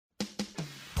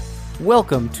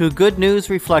Welcome to Good News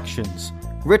Reflections,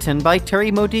 written by Terry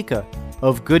Modica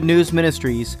of Good News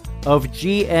Ministries of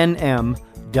GNM.org.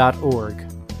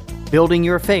 Building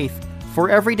your faith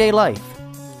for everyday life,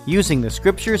 using the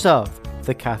scriptures of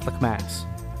the Catholic Mass.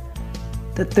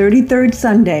 The 33rd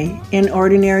Sunday in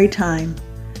Ordinary Time.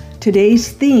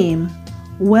 Today's theme,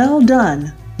 Well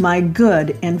Done, My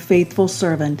Good and Faithful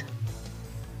Servant.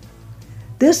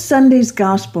 This Sunday's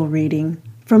Gospel reading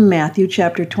from Matthew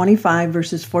chapter 25,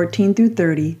 verses 14 through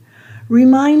 30,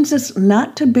 reminds us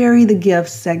not to bury the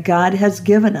gifts that God has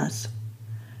given us.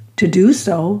 To do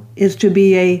so is to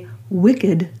be a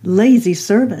wicked, lazy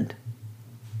servant.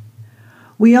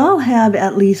 We all have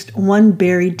at least one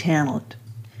buried talent.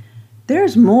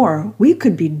 There's more we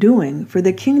could be doing for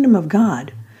the kingdom of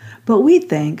God, but we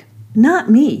think,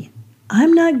 not me,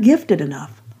 I'm not gifted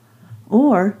enough.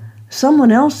 Or,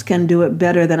 someone else can do it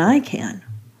better than I can.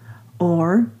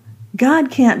 Or, God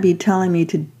can't be telling me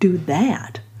to do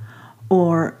that.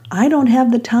 Or, I don't have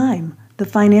the time, the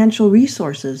financial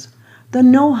resources, the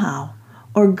know-how,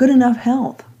 or good enough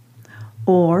health.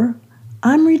 Or,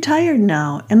 I'm retired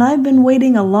now and I've been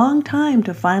waiting a long time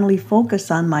to finally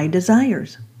focus on my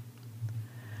desires.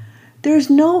 There's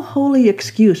no holy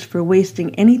excuse for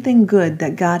wasting anything good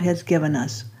that God has given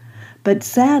us, but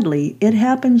sadly, it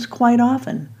happens quite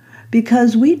often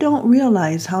because we don't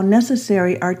realize how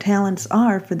necessary our talents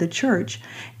are for the church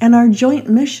and our joint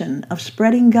mission of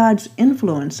spreading God's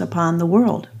influence upon the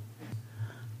world.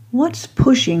 What's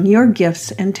pushing your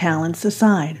gifts and talents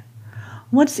aside?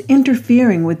 What's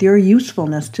interfering with your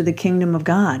usefulness to the kingdom of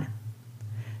God?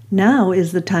 Now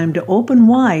is the time to open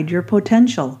wide your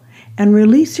potential and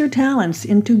release your talents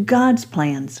into God's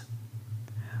plans.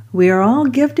 We are all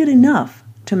gifted enough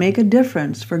to make a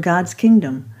difference for God's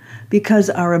kingdom because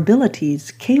our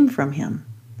abilities came from Him.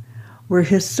 We're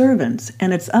His servants,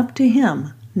 and it's up to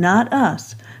Him, not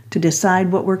us, to decide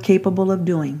what we're capable of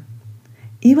doing.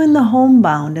 Even the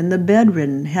homebound and the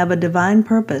bedridden have a divine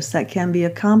purpose that can be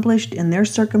accomplished in their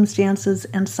circumstances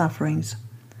and sufferings.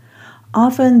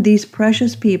 Often these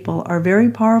precious people are very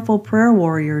powerful prayer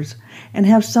warriors and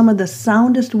have some of the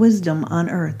soundest wisdom on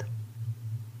earth.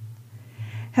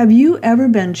 Have you ever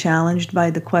been challenged by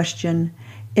the question,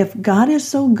 if God is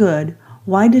so good,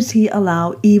 why does He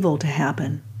allow evil to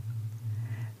happen?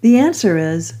 The answer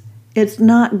is, it's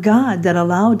not God that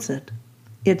allows it.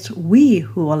 It's we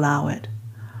who allow it.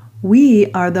 We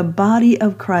are the body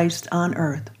of Christ on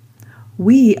earth.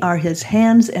 We are His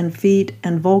hands and feet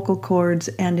and vocal cords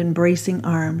and embracing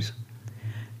arms.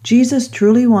 Jesus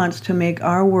truly wants to make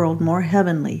our world more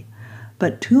heavenly,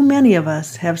 but too many of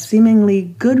us have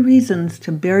seemingly good reasons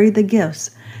to bury the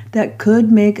gifts that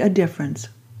could make a difference.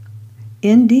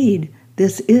 Indeed,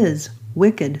 this is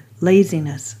wicked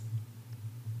laziness.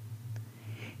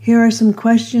 Here are some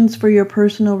questions for your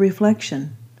personal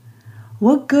reflection.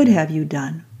 What good have you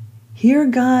done? Hear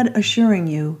God assuring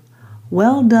you,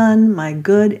 "Well done, my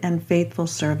good and faithful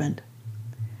servant.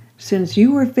 Since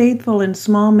you were faithful in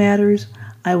small matters,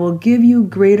 I will give you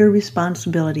greater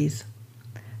responsibilities.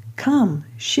 Come,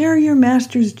 share your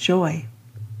master's joy."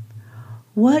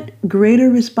 What greater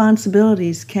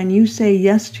responsibilities can you say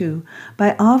yes to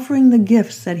by offering the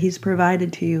gifts that He's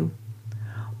provided to you?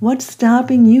 What's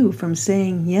stopping you from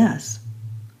saying yes?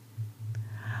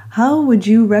 How would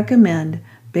you recommend,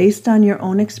 based on your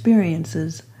own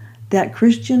experiences, that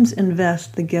Christians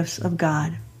invest the gifts of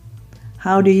God?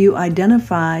 How do you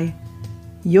identify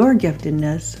your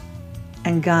giftedness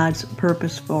and God's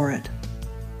purpose for it?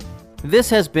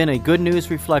 This has been a Good News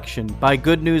Reflection by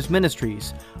Good News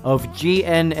Ministries of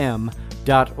GNM.org.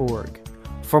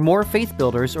 For more faith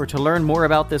builders or to learn more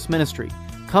about this ministry,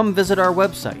 come visit our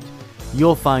website.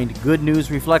 You'll find Good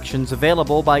News Reflections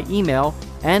available by email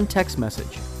and text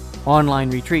message,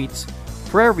 online retreats,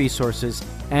 prayer resources,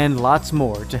 and lots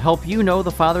more to help you know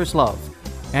the Father's love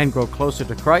and grow closer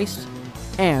to Christ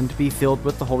and be filled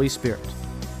with the Holy Spirit.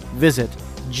 Visit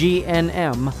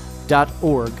GNM.org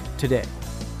today.